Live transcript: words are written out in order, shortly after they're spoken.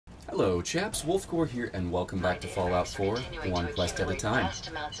Hello chaps, Wolfgore here, and welcome back to Fallout 4, 1Quest at a time.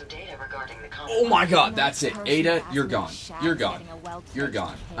 Oh my god, that's it. Ada, you're gone. You're gone. You're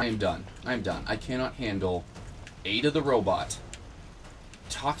gone. I am done. I am done. I cannot handle Ada the robot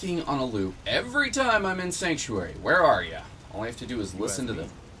talking on a loop every time I'm in Sanctuary. Where are ya? All I have to do is listen to the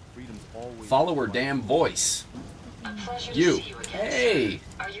follow her damn voice. You. Hey.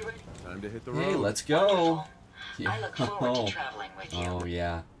 Time to hit the road. Hey, let's go. I look forward to traveling with you. Oh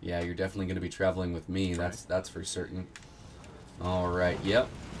yeah, you're definitely going to be traveling with me. That's for certain. All right, yep.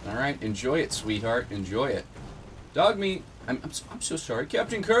 All right, enjoy it, sweetheart. Enjoy it. Dog meat. I'm so sorry,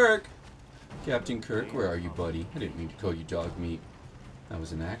 Captain Kirk. Captain Kirk, where are you, buddy? I didn't mean to call you dog meat. That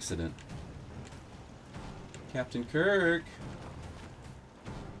was an accident. Captain Kirk.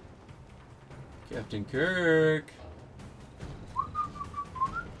 Captain Kirk.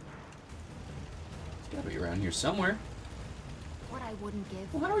 Gotta be around here somewhere. What I wouldn't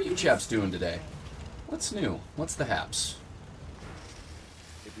give. Well, how are you chaps doing today? What's new? What's the haps?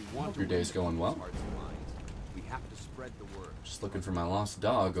 Hope your day's going well. We have to spread the word. Just looking for my lost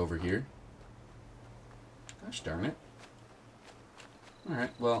dog over here. Gosh darn it.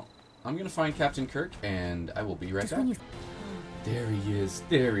 Alright, well, I'm gonna find Captain Kirk, and I will be right back. There he is.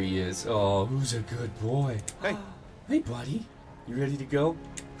 There he is. Oh, who's a good boy? Hey. Hey, buddy. You ready to go?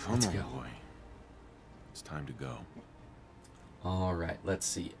 Let's go. Boy. It's time to go. Alright, let's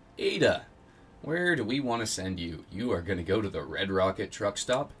see. Ada, where do we want to send you? You are going to go to the Red Rocket truck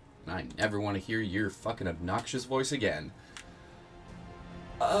stop, and I never want to hear your fucking obnoxious voice again.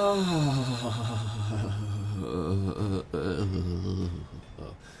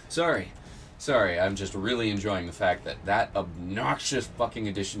 Sorry, I'm just really enjoying the fact that that obnoxious fucking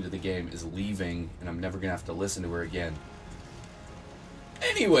addition to the game is leaving, and I'm never going to have to listen to her again.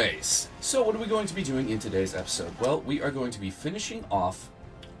 Anyways, so what are we going to be doing in today's episode? Well, we are going to be finishing off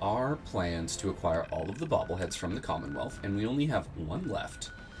our plans to acquire all of the bobbleheads from the Commonwealth, and we only have one left,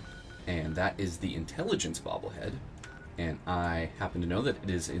 and that is the Intelligence bobblehead, and I happen to know that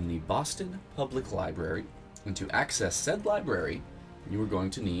it is in the Boston Public Library, and to access said library, you are going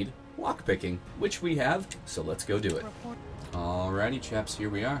to need lockpicking, which we have, so let's go do it. Alrighty chaps,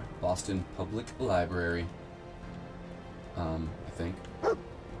 here we are, Boston Public Library. I think.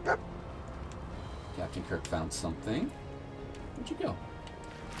 Captain Kirk found something. Where'd you go?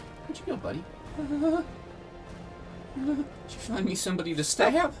 Where'd you go, buddy? Did you find me somebody to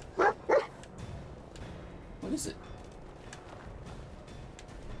stab? What is it?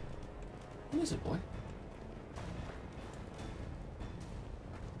 What is it, boy?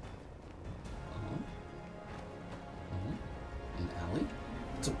 An alley?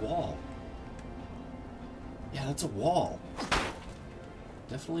 It's a wall. Yeah, that's a wall.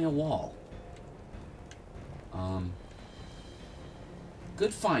 Definitely a wall.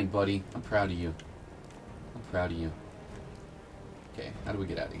 Good find, buddy. I'm proud of you. I'm proud of you. Okay, how do we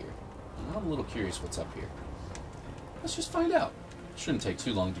get out of here? I'm a little curious what's up here. Let's just find out. Shouldn't take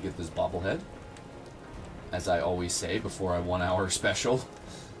too long to get this bobblehead. As I always say before a 1 hour special.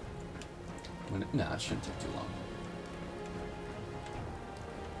 Nah, it shouldn't take too long.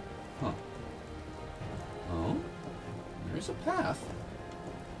 Huh. Oh? There's a path.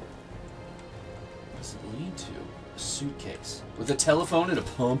 What does it lead to? A suitcase. With a telephone and a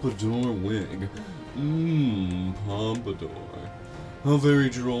pompadour wig. Pompadour. How very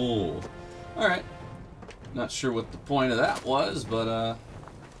droll. Alright. Not sure what the point of that was, but,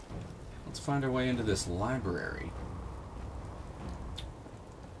 let's find our way into this library.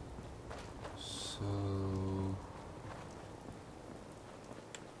 So...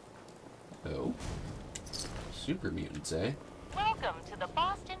 Oh. Super mutants, eh? Welcome to the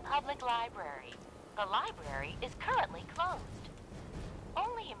Boston Public Library. The library is currently closed.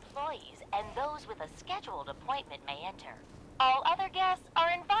 Only employees and those with a scheduled appointment may enter. All other guests are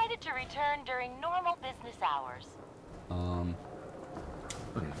invited to return during normal business hours. I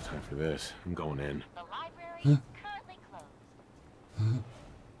don't have time for this. I'm going in. The library is currently closed.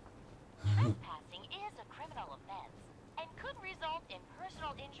 Trespassing is a criminal offense and could result in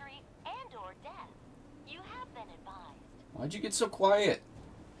personal injury and/or death. You have been advised. Why'd you get so quiet?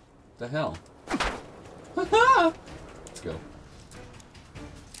 The hell? Let's go.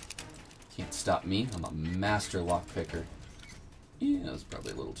 Can't stop me. I'm a master lockpicker. Yeah, that was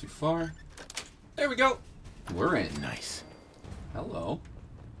probably a little too far. There we go. We're in. Nice. Hello.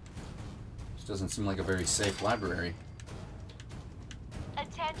 This doesn't seem like a very safe library.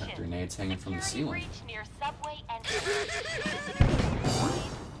 Attention. Got grenades hanging from the ceiling. Breach near subway and visitors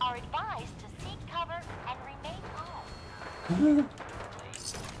are advised to seek cover and remain calm.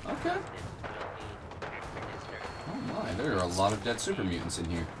 Okay. Oh my, there are a lot of dead super mutants in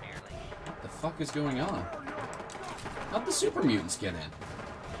here. What the fuck is going on? How'd the super mutants get in?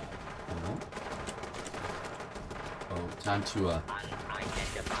 Oh, time to,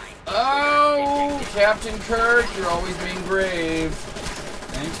 Oh, Captain Kirk, you're always being brave.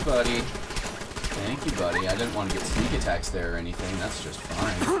 Thanks, buddy. Thank you, buddy. I didn't want to get sneak attacks there or anything. That's just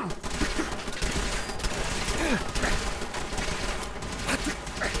fine.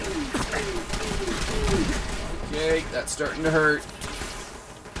 Okay, that's starting to hurt.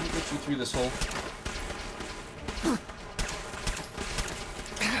 Let me get you through this hole.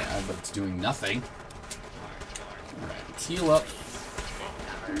 Yeah, but it's doing nothing. Alright, let's heal up.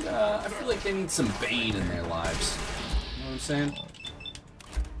 And, I feel like they need some Bane in their lives. You know what I'm saying?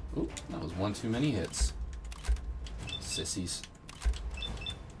 Oop, that was one too many hits. Sissies.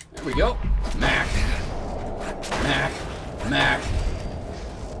 There we go. Mac. Mac. Mac.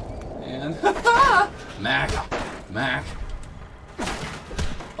 And Mac. Mac.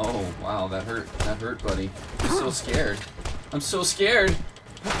 Oh, wow, that hurt. That hurt, buddy. I'm so scared. I'm so scared.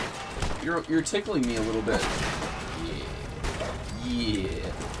 You're tickling me a little bit. Yeah.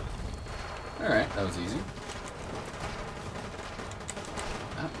 Yeah. Alright, that was easy.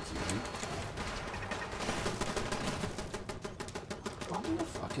 That was easy. What the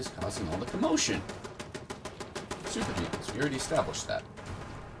fuck is causing all the commotion? Super mutants. We already established that.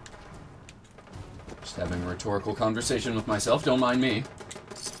 Just having a rhetorical conversation with myself. Don't mind me.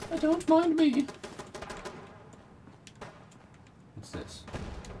 Don't mind me. What's this?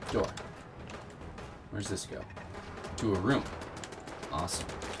 Door. Where's this go? To a room. Awesome.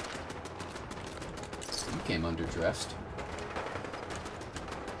 You came underdressed.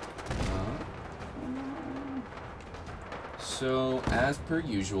 So, as per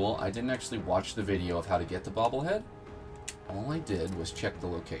usual, I didn't actually watch the video of how to get the bobblehead. All I did was check the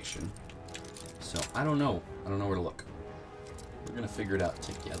location. So, I don't know. I don't know where to look. We're gonna figure it out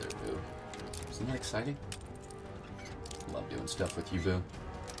together, Boo. Isn't that exciting? Love doing stuff with you, Boo.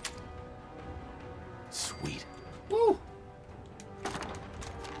 Sweet. Woo!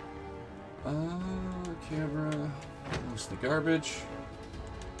 Camera. Mostly garbage.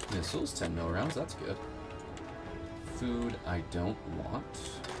 Missiles, 10 mil rounds, that's good. Food I don't want.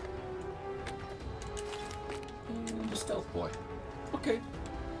 And a stealth boy. Okay.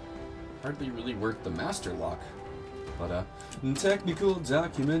 Hardly really worth the master lock. But, technical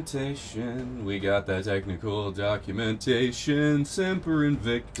documentation. We got that technical documentation. Semper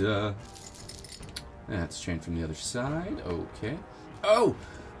Invicta. That's chained from the other side. Okay. Oh!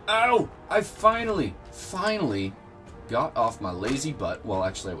 Ow! I finally got off my lazy butt. Well,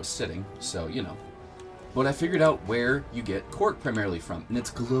 actually, I was sitting, so, you know. But I figured out where you get cork primarily from, and it's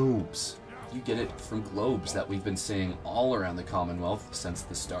globes. You get it from globes that we've been seeing all around the Commonwealth since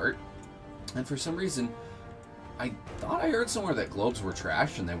the start. And for some reason, I thought I heard somewhere that globes were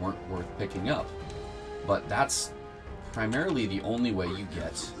trash and they weren't worth picking up. But that's primarily the only way you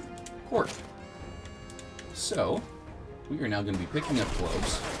get cork. So, we are now going to be picking up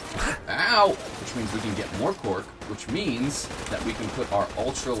globes. Ow! Which means we can get more cork, which means that we can put our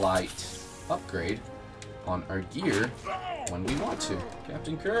ultralight upgrade on our gear when we want to.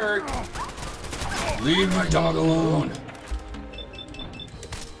 Captain Kirk! Leave my dog alone!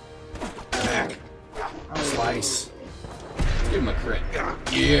 Back! Slice! Give him a crit.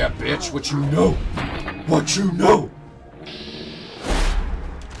 Yeah, bitch, what you know? What you know?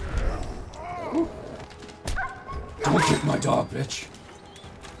 Don't kick my dog, bitch.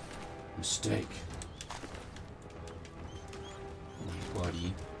 Mistake.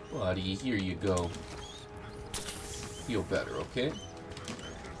 Buddy, buddy, here you go. Feel better, okay?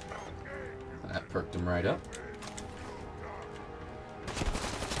 That perked him right up.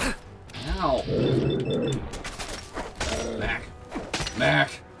 Ow! Mac!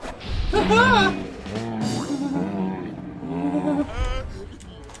 Mac!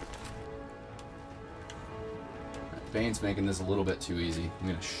 Bane's making this a little bit too easy. I'm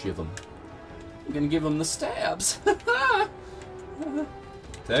gonna shiv him. I'm gonna give him the stabs.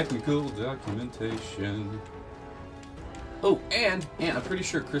 Technical documentation. Oh, and I'm pretty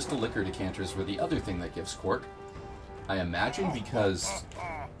sure crystal liquor decanters were the other thing that gives cork. I imagine because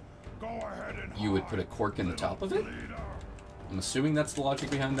you would put a cork in the top of it. I'm assuming that's the logic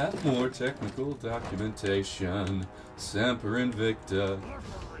behind that. More technical documentation. Semper Invicta.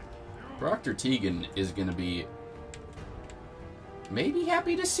 Proctor Tegan is gonna be maybe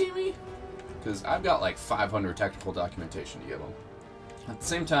happy to see me, because I've got like 500 technical documentation to give him. At the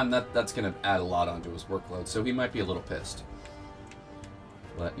same time, that's going to add a lot onto his workload, so he might be a little pissed.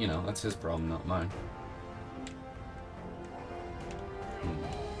 But, you know, that's his problem, not mine.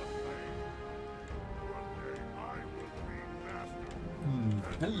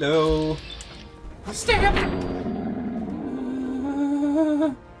 Hello. Stab! There's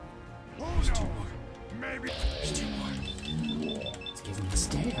two more. Maybe. There's two more. Let's give him the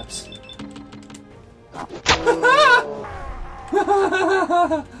stabs.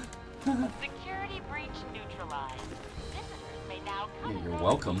 Security breach neutralized. Visitors may now come. Yeah, you're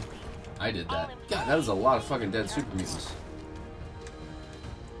welcome. I did that. God, that was a lot of fucking dead super mutants.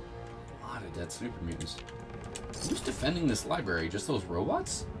 A lot of dead super mutants. Who's defending this library? Just those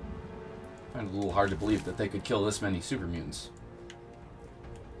robots? I find it a little hard to believe that they could kill this many super mutants.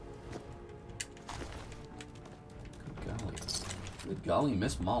 Good golly. Good golly,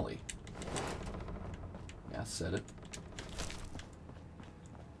 Miss Molly. Yeah, I said it.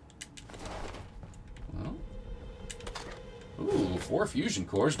 Well. Ooh, 4 fusion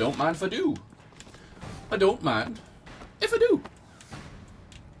cores. Don't mind if I do. I don't mind if I do.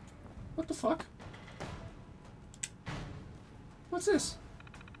 What the fuck? What's this?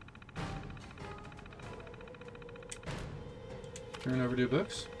 Turn overdue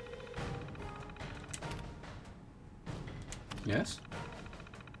books? Yes?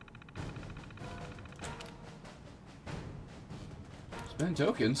 Spend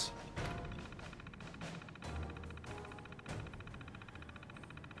tokens.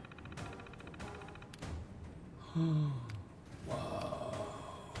 Wow.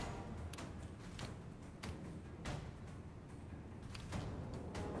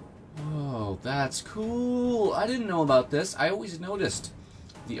 Oh, that's cool. I didn't know about this. I always noticed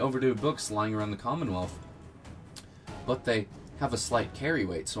the overdue books lying around the Commonwealth. But they have a slight carry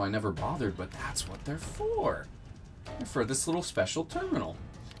weight, so I never bothered, but that's what they're for. They're for this little special terminal.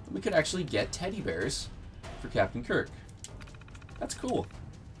 We could actually get teddy bears for Captain Kirk. That's cool.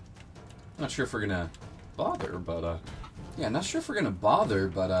 Not sure if we're gonna bother, but yeah, not sure if we're gonna bother,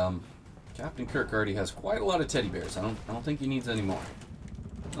 but Captain Kirk already has quite a lot of teddy bears. I don't think he needs any more,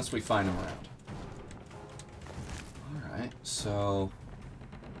 unless we find them around. All right, so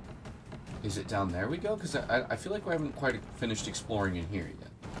is it down there we go? Because I feel like we haven't quite finished exploring in here yet.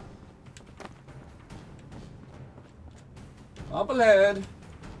 Bobblehead,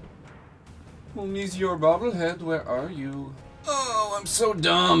 who needs your bobblehead? Where are you? Oh, I'm so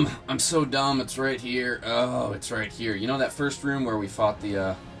dumb. I'm so dumb. It's right here. Oh, it's right here. You know that first room where we fought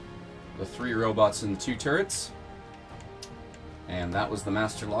the 3 robots and the 2 turrets? And that was the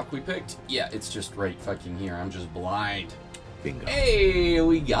master lock we picked? Yeah, it's just right fucking here. I'm just blind. Bingo. Hey,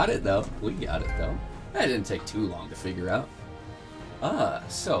 we got it though. We got it though. That didn't take too long to figure out.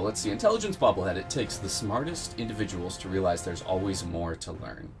 So let's see. Intelligence bobblehead. It takes the smartest individuals to realize there's always more to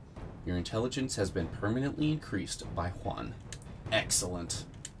learn. Your intelligence has been permanently increased by 1. Excellent.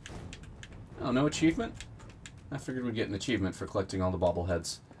 Oh, no achievement? I figured we'd get an achievement for collecting all the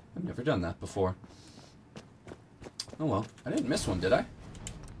bobbleheads. I've never done that before. Oh well, I didn't miss one, did I?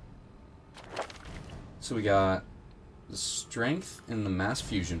 So we got the strength in the mass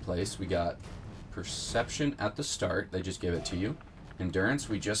fusion place. We got perception at the start. They just give it to you. Endurance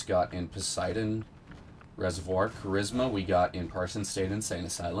we just got in Poseidon Reservoir. Charisma we got in Parsons State Insane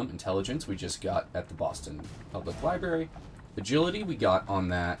Asylum. Intelligence we just got at the Boston Public Library. Agility we got on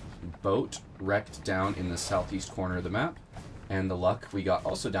that boat wrecked down in the southeast corner of the map. And the luck we got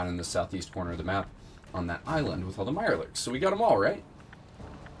also down in the southeast corner of the map on that island with all the Mirelurks. So we got them all, right?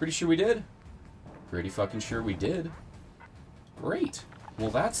 Pretty sure we did? Pretty fucking sure we did. Great. Well,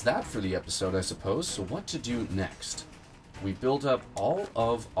 that's that for the episode, I suppose. So what to do next? We built up all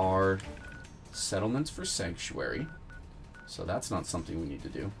of our settlements for Sanctuary. So that's not something we need to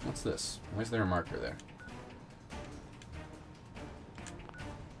do. What's this? Why is there a marker there?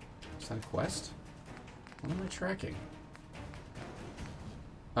 Is that a quest? What am I tracking?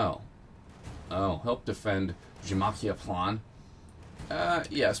 Oh. Oh, help defend Jimakia Plan.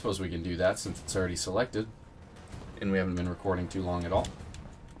 Yeah, I suppose we can do that since it's already selected. And we haven't been recording too long at all.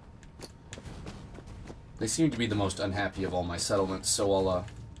 They seem to be the most unhappy of all my settlements, so I'll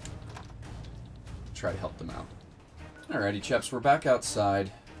try to help them out. Alrighty, chaps, we're back outside.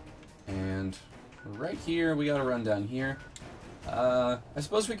 And right here, we gotta run down here. I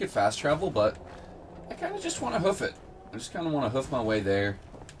suppose we could fast travel, but I kind of just want to hoof it. I just kind of want to hoof my way there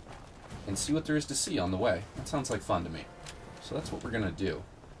and see what there is to see on the way. That sounds like fun to me. So that's what we're going to do.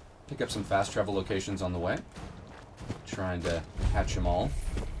 Pick up some fast travel locations on the way. Trying to catch them all,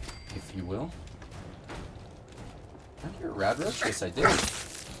 if you will. Did I hear a rad roach? Yes, I did.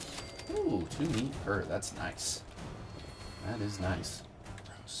 Ooh, 2 meat per. That's nice. That is nice.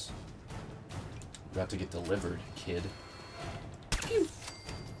 Gross. About to get delivered, kid. Pew.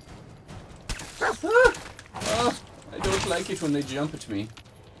 Ah! Oh, I don't like it when they jump at me.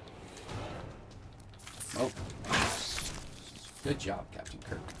 Oh. Good job, Captain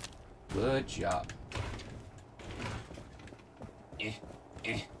Kirk. Good job. Out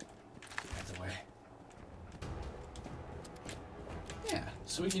the way. Yeah,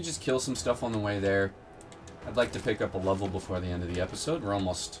 so we can just kill some stuff on the way there. I'd like to pick up a level before the end of the episode. We're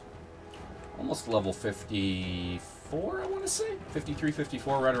almost level 54, I want to say? 53,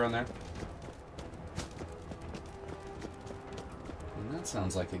 54, right around there. And that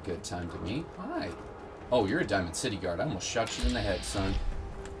sounds like a good time to me. Hi. Oh, you're a Diamond City guard. I almost shot you in the head, son.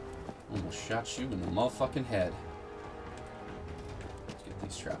 Almost shot you in the motherfucking head. Let's get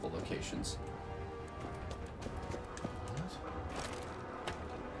these travel locations.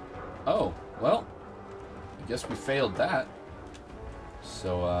 Oh, well, I guess we failed that.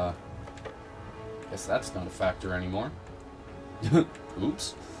 So, guess that's not a factor anymore.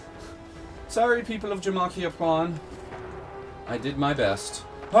 Oops. Sorry, people of Jamakia Prawn. I did my best.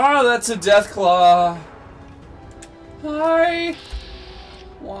 Ah, that's a death claw. Hi.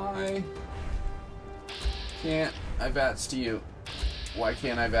 Why? Can't I bats to you? Why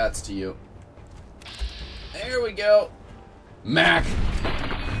can't I bats to you? There we go. Mac.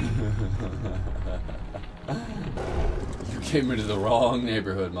 You came into the wrong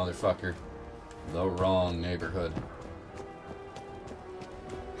neighborhood, motherfucker. The wrong neighborhood.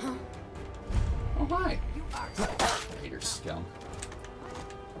 Oh, hi. Hater scum.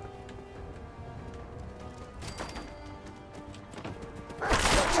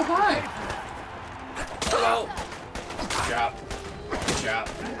 Oh, hi. Hello. Chop. Chop.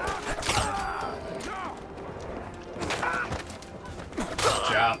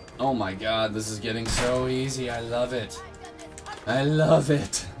 Chop. Oh my god, this is getting so easy. I love it. I love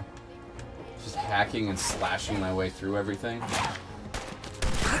it. Just hacking and slashing my way through everything.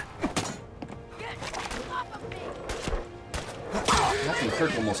 Captain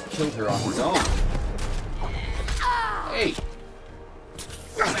Kirk almost killed her on his own. Hey!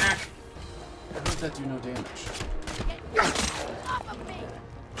 Smack! How did that do no damage?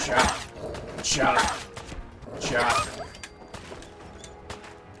 Chop! Chop! Chop!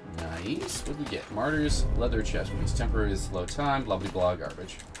 Nice. What did we get? Martyrs, leather chest piece, temporary slow time, blah blah blah,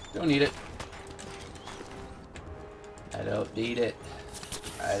 garbage. Don't need it. I don't need it.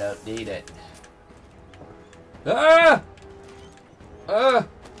 I don't need it. Ah!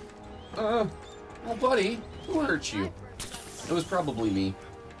 Oh, buddy, who hurt you? It was probably me.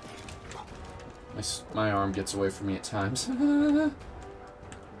 My arm gets away from me at times.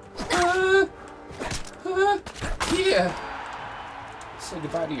 Yeah. Say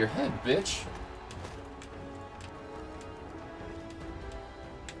goodbye to your head, bitch.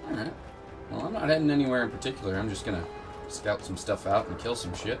 Alright. Well, I'm not heading anywhere in particular. I'm just gonna scout some stuff out and kill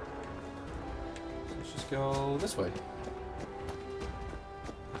some shit. So let's just go this way.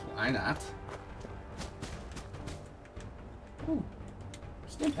 Why not? Ooh.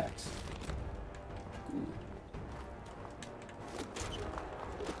 Stim packs. Ooh.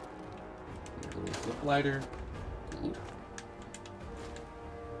 A little flip lighter. Good.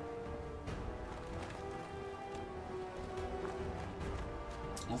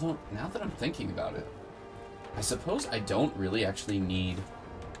 Although, now that I'm thinking about it, I suppose I don't really actually need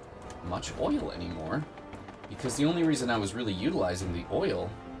much oil anymore, because the only reason I was really utilizing the oil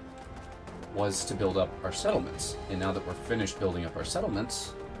was to build up our settlements. And now that we're finished building up our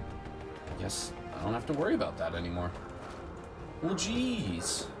settlements, I guess I don't have to worry about that anymore. Well,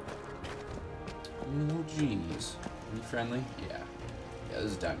 jeez. Oh, jeez. Are you friendly? Yeah. Yeah,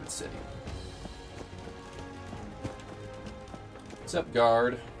 this is Diamond City. What's up,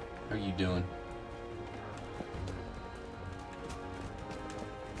 guard? How you doing?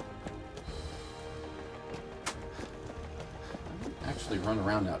 I haven't actually run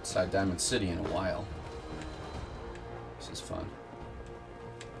around outside Diamond City in a while. This is fun.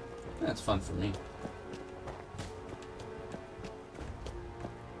 That's fun for me.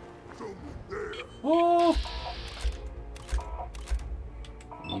 Oh!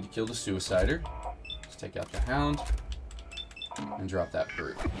 Need to kill the suicider. Let's take out the hound. And drop that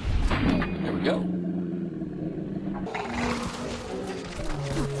brute. There we go.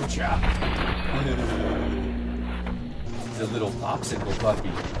 Chop. The little popsicle puppy.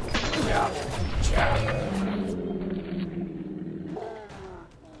 Chop. Chop.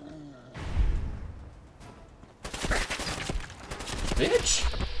 Bitch!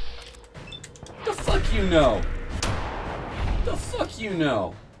 The fuck you know? The fuck you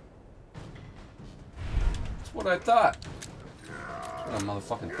know? That's what I thought. What I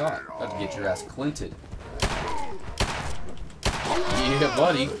motherfucking thought. About to get your ass clinted. Yeah,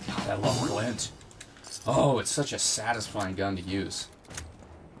 buddy. God, I love Clint. Oh, it's such a satisfying gun to use.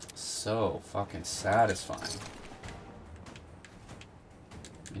 So fucking satisfying.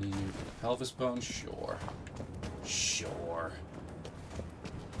 Any new pelvis bone? Sure. Sure.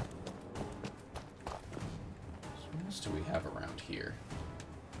 So what else do we have around here?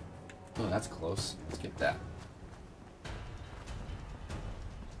 Oh, that's close. Let's get that.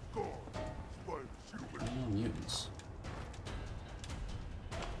 Oh, mutants.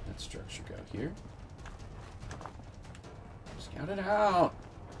 That structure go here. Scout it out.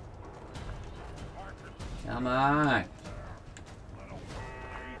 Come on.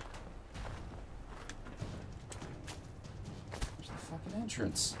 Where's the fucking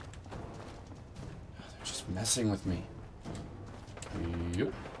entrance? Oh, they're just messing with me.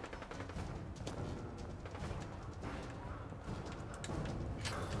 Yep.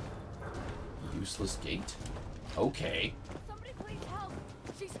 Useless gate? Okay. Somebody please help.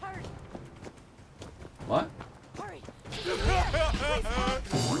 She's hurt. What? Hurry.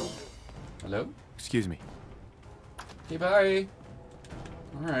 Hello? Excuse me. Okay, bye.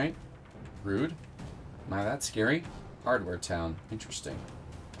 Alright. Rude. Am I that scary? Hardware Town. Interesting.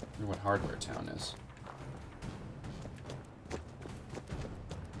 I wonder what Hardware Town is.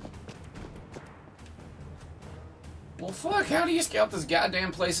 Well, fuck, how do you scout this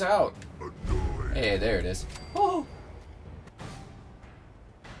goddamn place out? Hey, there it is. Oh!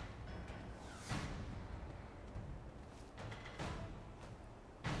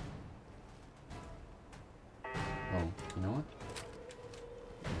 Oh, you know what?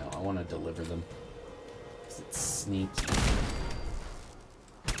 No, I want to deliver them. 'Cause it's sneaky.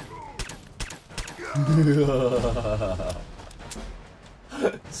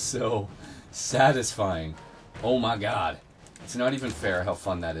 So satisfying. Oh my god. It's not even fair how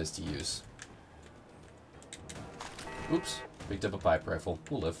fun that is to use. Oops. Picked up a pipe rifle.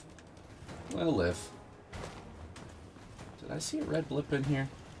 We'll live. We'll live. Did I see a red blip in here?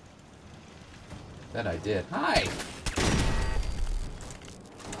 Bet I did. Hi!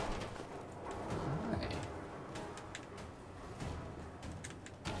 Hi.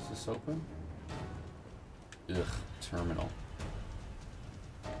 Is this open? Ugh. Terminal.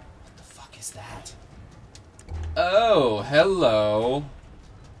 What the fuck is that? Oh, hello.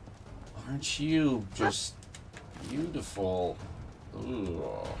 Aren't you just beautiful? Ooh.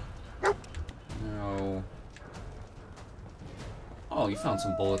 No. Oh, you found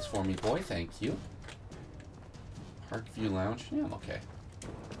some bullets for me, boy. Thank you. Parkview Lounge? Yeah, I'm okay.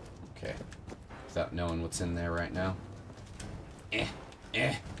 Okay. Without knowing what's in there right now. I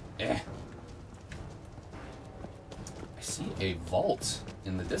see a vault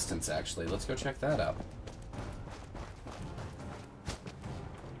in the distance, actually. Let's go check that out.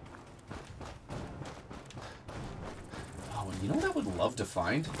 Oh, you know what I would love to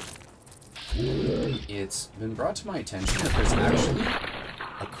find? It's been brought to my attention that there's actually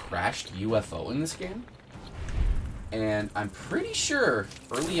a crashed UFO in this game. And I'm pretty sure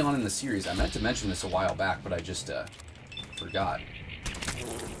early on in the series, I meant to mention this a while back, but I just forgot.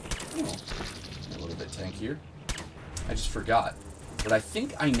 Oh, a little bit tankier. I just forgot. But I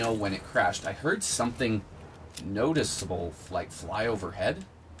think I know when it crashed. I heard something noticeable, like, fly overhead.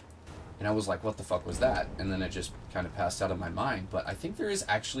 And I was like, what the fuck was that? And then it just kind of passed out of my mind. But I think there is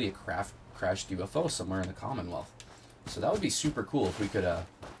actually a crashed UFO somewhere in the Commonwealth. So that would be super cool if we could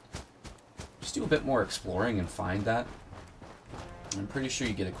just do a bit more exploring and find that. I'm pretty sure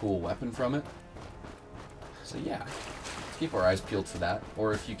you get a cool weapon from it. So yeah, let's keep our eyes peeled for that.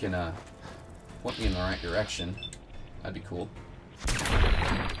 Or if you can point me in the right direction, that'd be cool.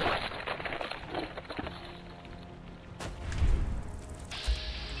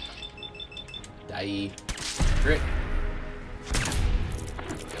 Die. Crit.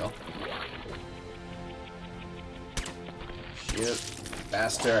 There we go. Shoot.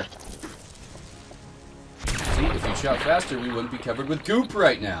 Faster. See, if you shot faster, we wouldn't be covered with goop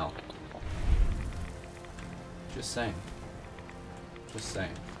right now. Just saying. Just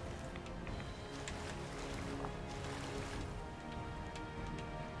saying.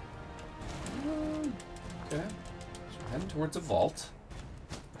 Okay. So we're heading towards a vault.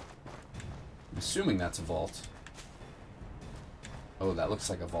 I'm assuming that's a vault. Oh, that looks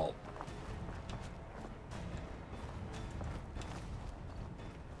like a vault.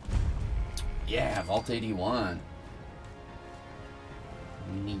 Yeah, Vault 81.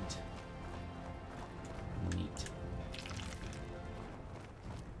 Neat. Neat.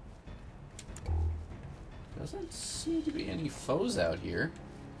 Doesn't seem to be any foes out here.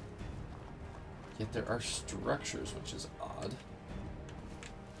 Yet there are structures, which is odd.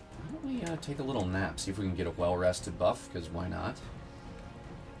 Why don't we take a little nap, see if we can get a well-rested buff, because why not?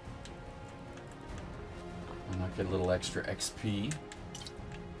 Why not get a little extra XP?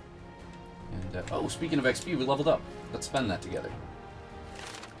 And, oh, speaking of XP, we leveled up. Let's spend that together.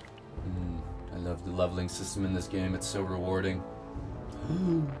 love the leveling system in this game. It's so rewarding.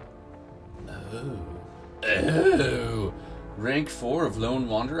 Oh. Rank 4 of Lone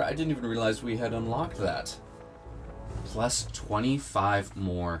Wanderer? I didn't even realize we had unlocked that. Plus 25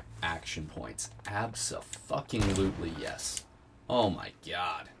 more action points. Abso-fucking-lutely yes. Oh my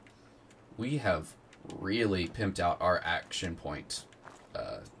god. We have really pimped out our action point.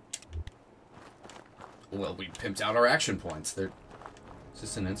 Well, we pimped out our action points. Is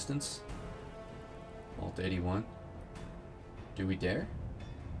this an instance? Vault 81. Do we dare?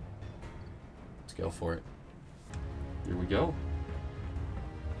 Let's go for it. Here we go.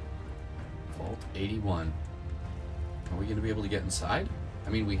 Vault 81. Are we going to be able to get inside? I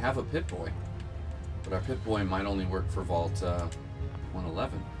mean, we have a Pip-Boy. But our Pip-Boy might only work for Vault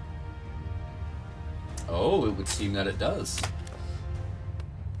 111. Oh, it would seem that it does.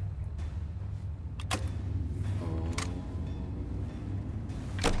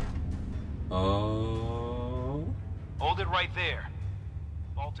 Oh. Hold it right there.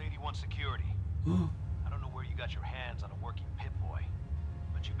 Vault 81 security. I don't know where you got your hands on a working Pip-Boy,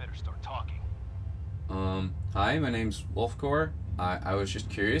 but you better start talking. Hi, my name's Wolfgore. I was just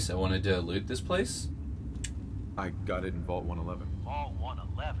curious. I wanted to loot this place. I got it in Vault 111. Vault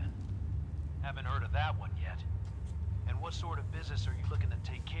 111? Haven't heard of that one yet. And what sort of business are you looking to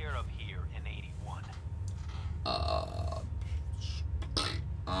take care of here in 81?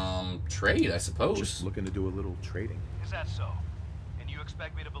 Trade, I suppose. Just looking to do a little trading. Is that so? And you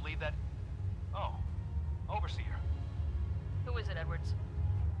expect me to believe that? Oh, Overseer. Who is it, Edwards?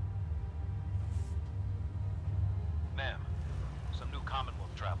 Ma'am, some new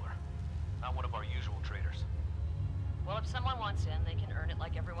Commonwealth traveler. Not one of our usual traders. Well, if someone wants in, they can earn it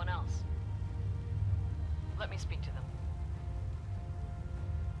like everyone else. Let me speak to them.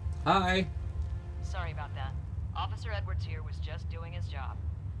 Hi. Sorry about that. Officer Edwards here was just doing his job.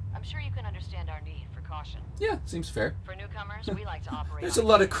 I'm sure you can understand our need for caution. Yeah, seems fair. For newcomers, we like to operate. There's a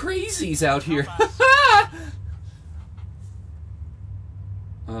lot of crazies out here.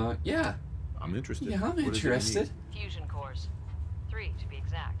 Yeah. I'm interested. Yeah, I'm What is it you interested. need? Fusion cores. 3 to be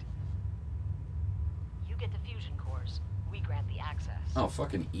exact. You get the fusion cores. We grant the access. Oh,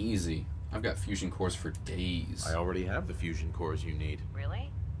 fucking easy. I've got fusion cores for days. I already have the fusion cores you need. Really?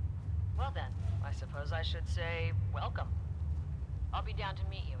 Well then, I suppose I should say welcome. I'll be down to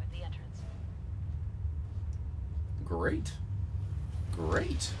meet you at the entrance. Great.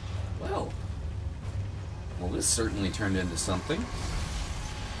 Great. Well, this certainly turned into something.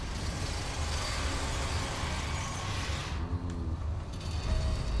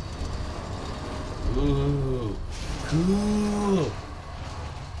 Ooh. Cool.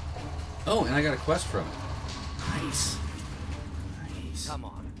 Oh, and I got a quest from it. Nice. Nice. Come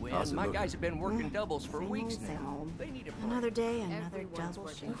on, Win. How's it My looking? guys have been working doubles for weeks Stay now. home. They need a break. Another day, another double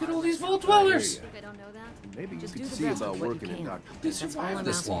shift. Look at all these vault dwellers. They don't know that? Maybe you Just could do the see best about with what working you in can. Dr. They That's all survived I'm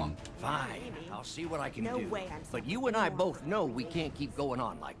this asking. long. Fine. I'll see what I can No do. way I'm But you and I both know we can't keep going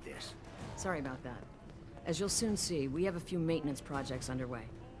on like this. Sorry about that. As you'll soon see, we have a few maintenance projects underway.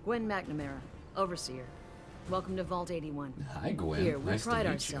 Gwen McNamara, Overseer. Welcome to Vault 81. Hi, Gwen. Here, we Nice to pride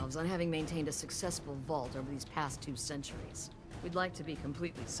meet ourselves on having maintained a successful vault over these past 2 centuries. We'd like to be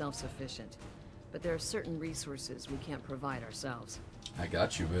completely self-sufficient, but there are certain resources we can't provide ourselves. I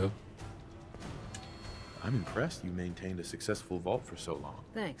got you, boo. I'm impressed you maintained a successful vault for so long.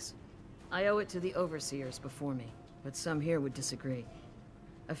 Thanks. I owe it to the Overseers before me, but some here would disagree.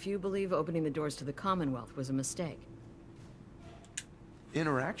 A few believe opening the doors to the Commonwealth was a mistake.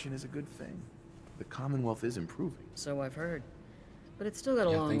 Interaction is a good thing. The Commonwealth is improving. So I've heard. But it's still got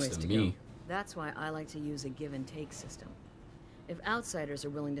a Yeah, long thanks ways to to me. go. That's why I like to use a give-and-take system. If outsiders are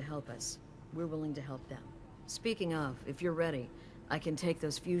willing to help us, we're willing to help them. Speaking of, if you're ready, I can take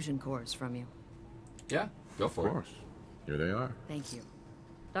those fusion cores from you. Yeah, go Of for it. course. Here they are. Thank you.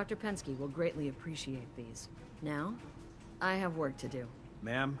 Dr. Pensky will greatly appreciate these. Now, I have work to do.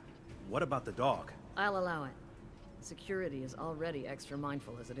 Ma'am, what about the dog? I'll allow it. Security is already extra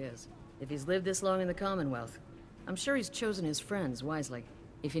mindful as it is. If he's lived this long in the Commonwealth, I'm sure he's chosen his friends wisely.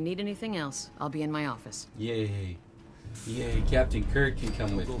 If you need anything else, I'll be in my office. Yay. Yay, Captain Kirk can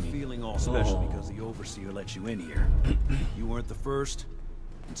come with Go me. feeling all special Oh. because the Overseer let you in here. You weren't the first,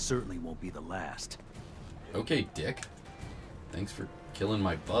 and certainly won't be the last. Okay, Dick. Thanks for killing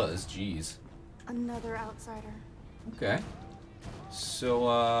my buzz, jeez. Another outsider. Okay.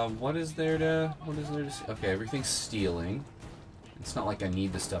 So, what is there to see? Okay, everything's stealing. It's not like I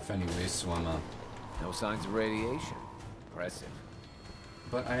need the stuff anyways, so I'm, No signs of radiation. Impressive.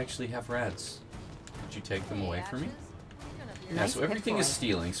 but I actually have rads. Did you take them away from me? Yeah, Nice so everything is Pip-Boy.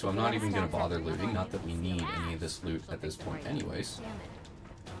 stealing, so I'm not even gonna bother looting. Not that we need any of this loot at this point anyways. Damn it.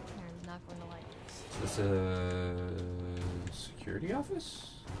 Karen's not going to like Is this a security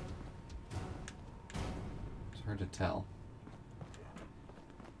office? It's hard to tell.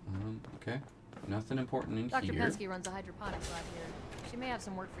 Okay. Nothing important in Dr. here. Pensky runs a hydroponics lab here. She may have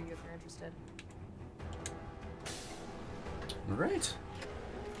some work for you if you're interested. Alright.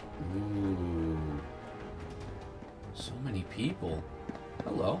 Ooh. So many people.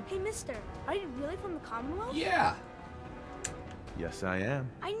 Hello. Hey, mister, are you really from the Commonwealth? Yeah. Yes, I am.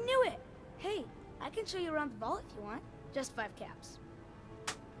 I knew it! Hey, I can show you around the vault if you want. Just 5 caps.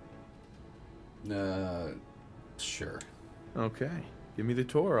 Sure. Okay. Give me the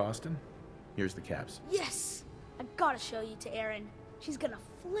tour, Austin. Here's the caps. Yes! I gotta show you to Erin. She's gonna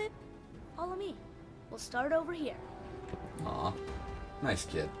flip. Follow me. We'll start over here. Aw. Nice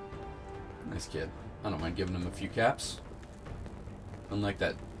kid. Nice kid. I don't mind giving him a few caps. Unlike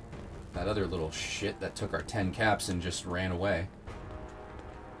that other little shit that took our 10 caps and just ran away.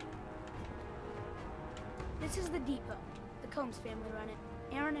 This is the depot. The Combs family run it.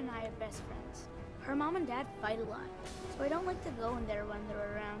 Erin and I are best friends. Her mom and dad fight a lot, so I don't like to go in there when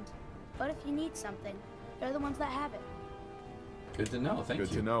they're around. But if you need something, they're the ones that have it. Good to know, thank you.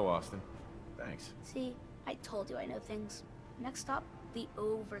 Good to know, Austin. Thanks. See, I told you I know things. Next stop, the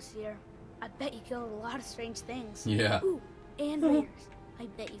Overseer. I bet you killed a lot of strange things. Yeah. Ooh, and raiders. I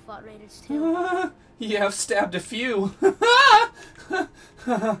bet you fought raiders too. Yeah, I've stabbed a few.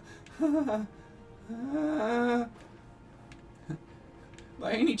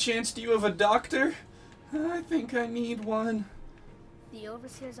 By any chance, do you have a doctor? I think I need one. The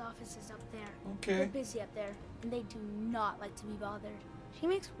Overseer's office is up there. Okay. They're busy up there, and they do not like to be bothered. She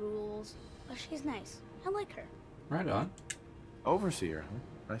makes rules, but she's nice. I like her. Right on. Overseer,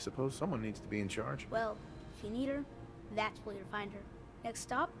 huh? I suppose someone needs to be in charge. Well, if you need her, that's where you'll find her. Next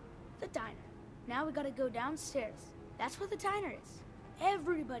stop, the diner. Now we gotta go downstairs. That's where the diner is.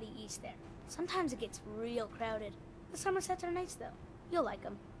 Everybody eats there. Sometimes it gets real crowded. The Somersets are nice, though. You'll like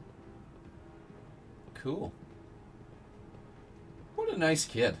them. Cool. What a nice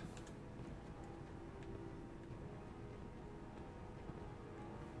kid.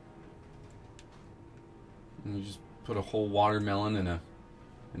 And you just put a whole watermelon and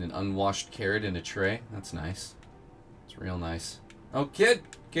an unwashed carrot in a tray. That's nice. It's real nice. Oh, kid!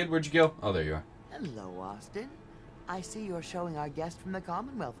 Kid, where'd you go? Oh, there you are. Hello, Austin. I see you're showing our guest from the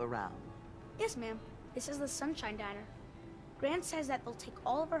Commonwealth around. Yes, ma'am. This is the Sunshine Diner. Grant says that they'll take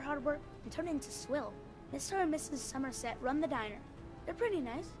all of our hard work and turn it into swill. Mr. and Mrs. Somerset run the diner. They're pretty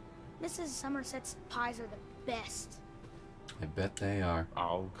nice. Mrs. Somerset's pies are the best. I bet they are.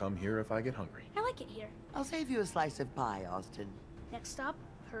 I'll come here if I get hungry. I like it here. I'll save you a slice of pie, Austin. Next stop,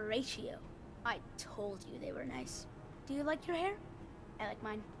 Horatio. I told you they were nice. Do you like your hair? I like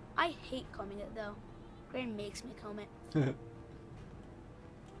mine. I hate combing it, though. Gran makes me comb it.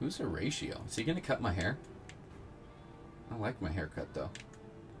 Who's Horatio? Is he gonna cut my hair? I like my haircut, though.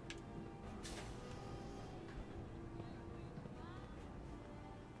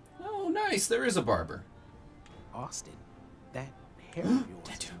 Oh, nice. There is a barber. Austin, that hair of yours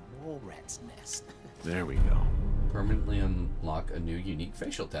is a mole rat's nest. There we go. Permanently unlock a new unique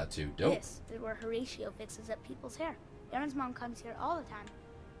facial tattoo. Dope. This is where Horatio fixes up people's hair. Aaron's mom comes here all the time.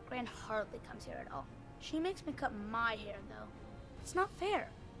 Gran hardly comes here at all. She makes me cut my hair, though. It's not fair.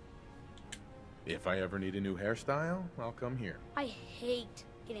 If I ever need a new hairstyle, I'll come here. I hate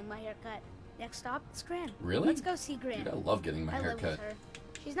getting my hair cut. Next stop, it's Gran. Really? Let's go see Gran. Dude, I love getting my hair live cut. with her.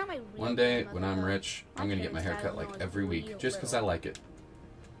 She's not my real One day, grandmother, when I'm though. rich, I'm gonna get my hair cut like parents' every style week, was just because I real like it.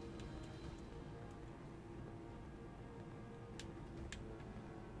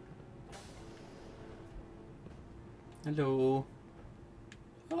 Hello.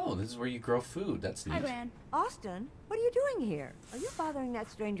 Oh, this is where you grow food. That's Hi, neat. Gran. Austin, what are you doing here? Are you bothering that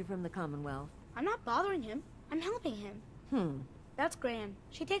stranger from the Commonwealth? I'm not bothering him. I'm helping him. That's Gran.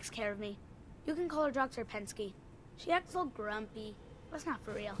 She takes care of me. You can call her Dr. Pensky. She acts all grumpy. That's not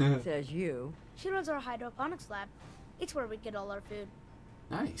for real. Says you. She runs our hydroponics lab. It's where we get all our food.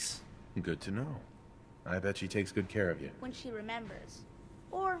 Nice. Good to know. I bet she takes good care of you. When she remembers.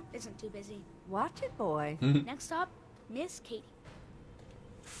 Or isn't too busy. Watch it, boy. Next stop, Miss Katie.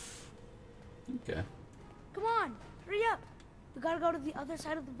 Okay. Come on, hurry up. We gotta go to the other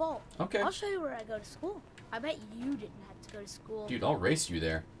side of the vault. Okay. I'll show you where I go to school. I bet you didn't have to go to school. Dude, I'll race you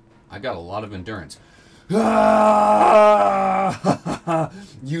there. I got a lot of endurance. You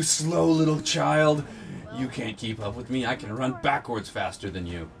slow little child. You can't keep up with me. I can run backwards faster than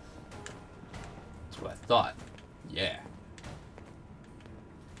you. That's what I thought. Yeah.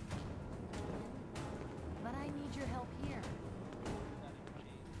 But I need your help here.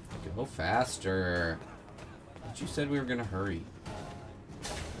 Go faster. But you said we were gonna hurry.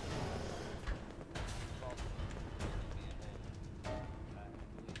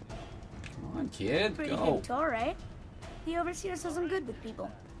 on, kid. Pretty Go. good tour, right? The overseer says I'm good with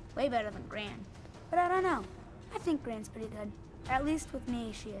people. Way better than Gran. But I don't know. I think Gran's pretty good. At least with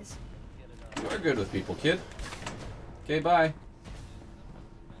me, she is. You are good with people, kid. Okay, bye.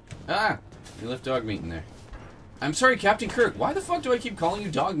 Ah! You left dog meat in there. I'm sorry, Captain Kirk. Why the fuck do I keep calling you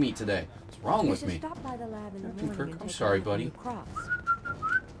dog meat today? What's wrong with me? Stop by the lab in the Captain morning Kirk, and I'm take sorry, a look at buddy. your crops.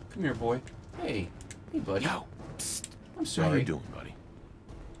 Come here, boy. Hey. Hey, buddy. Yo, psst. I'm sorry. How you doing, buddy?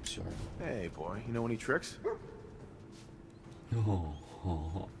 Sorry. Hey, boy. You know any tricks?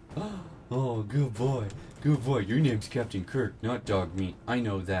 Oh, good boy. Good boy. Your name's Captain Kirk, not dog meat. I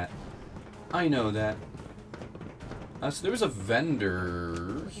know that. I know that. So there was a vendor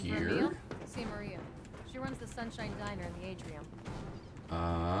Looking for a here. meal? See Maria. She runs the Sunshine Diner in the atrium.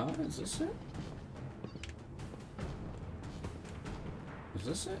 Is this it? Is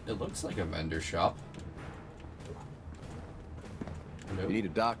this it? It looks like a vendor shop. Hello? If you need a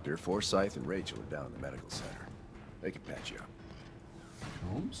doctor, Forsyth and Rachel are down in the medical center. They can patch you up.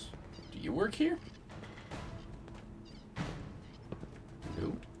 Holmes? Do you work here?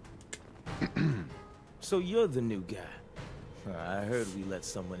 Hello? So you're the new guy. I heard we let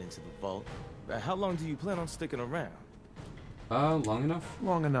someone into the vault. How long do you plan on sticking around? Long enough?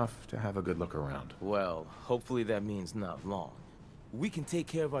 Long enough to have a good look around. Well, hopefully that means not long. We can take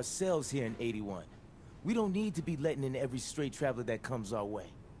care of ourselves here in 81. We don't need to be letting in every stray traveler that comes our way.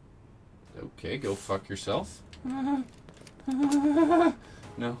 Okay, go fuck yourself. No,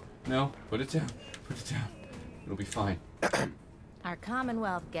 no, put it down. Put it down. It'll be fine. Our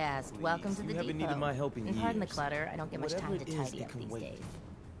Commonwealth guest, welcome to the you haven't depot. needed my help in And pardon the years. clutter, I don't get much Whatever time to it is, tidy it up can these wait. days.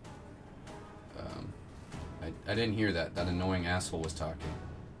 I didn't hear that. That annoying asshole was talking.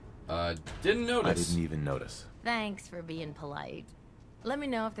 Didn't I notice. didn't even notice. Thanks for being polite. Let me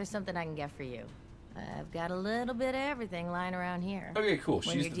know if there's something I can get for you. I've got a little bit of everything lying around here. Okay, cool. When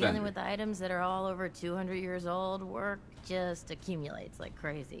She's you're the dealing vendor. with items that are all over 200 years old, work just accumulates like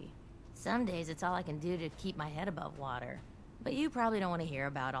crazy. Some days it's all I can do to keep my head above water. But you probably don't want to hear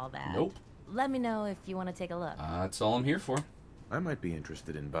about all that. Nope. Let me know if you want to take a look. That's all I'm here for. I might be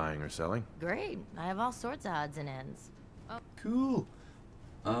interested in buying or selling. Great. I have all sorts of odds and ends. Cool.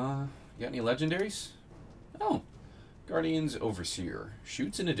 You got any legendaries? Oh. Guardian's Overseer.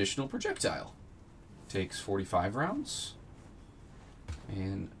 Shoots an additional projectile. Takes 45 rounds.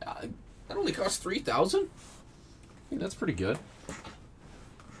 And that only costs 3,000? Yeah, that's pretty good.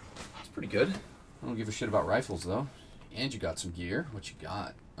 That's pretty good. I don't give a shit about rifles, though. And you got some gear. What you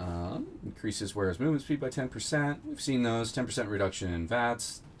got? Increases wearer's movement speed by 10%. We've seen those. 10% reduction in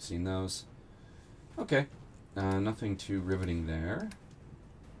VATS. Seen those. Okay. Nothing too riveting there.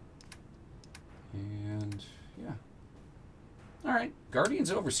 And, yeah. Alright.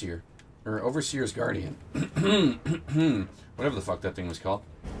 Guardian's Overseer. Or Overseer's Guardian. Whatever the fuck that thing was called.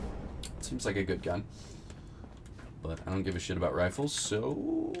 Seems like a good gun. But I don't give a shit about rifles,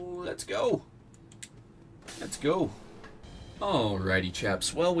 so let's go. Let's go. Alrighty,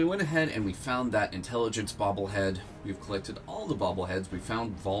 chaps. Well, we went ahead and we found that intelligence bobblehead. We've collected all the bobbleheads. We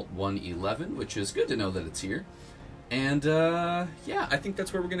found Vault 111, which is good to know that it's here. And, yeah, I think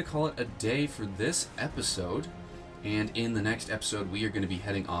that's where we're going to call it a day for this episode. And in the next episode, we are going to be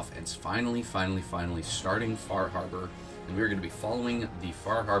heading off and finally starting Far Harbor. And we're going to be following the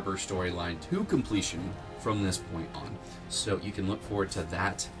Far Harbor storyline to completion from this point on. So you can look forward to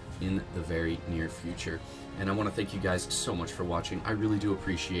that in the very near future. And I want to thank you guys so much for watching. I really do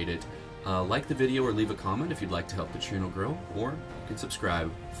appreciate it. Like the video or leave a comment if you'd like to help the channel grow, or you can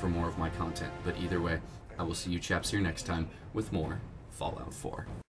subscribe for more of my content. But either way, I will see you chaps here next time with more Fallout 4.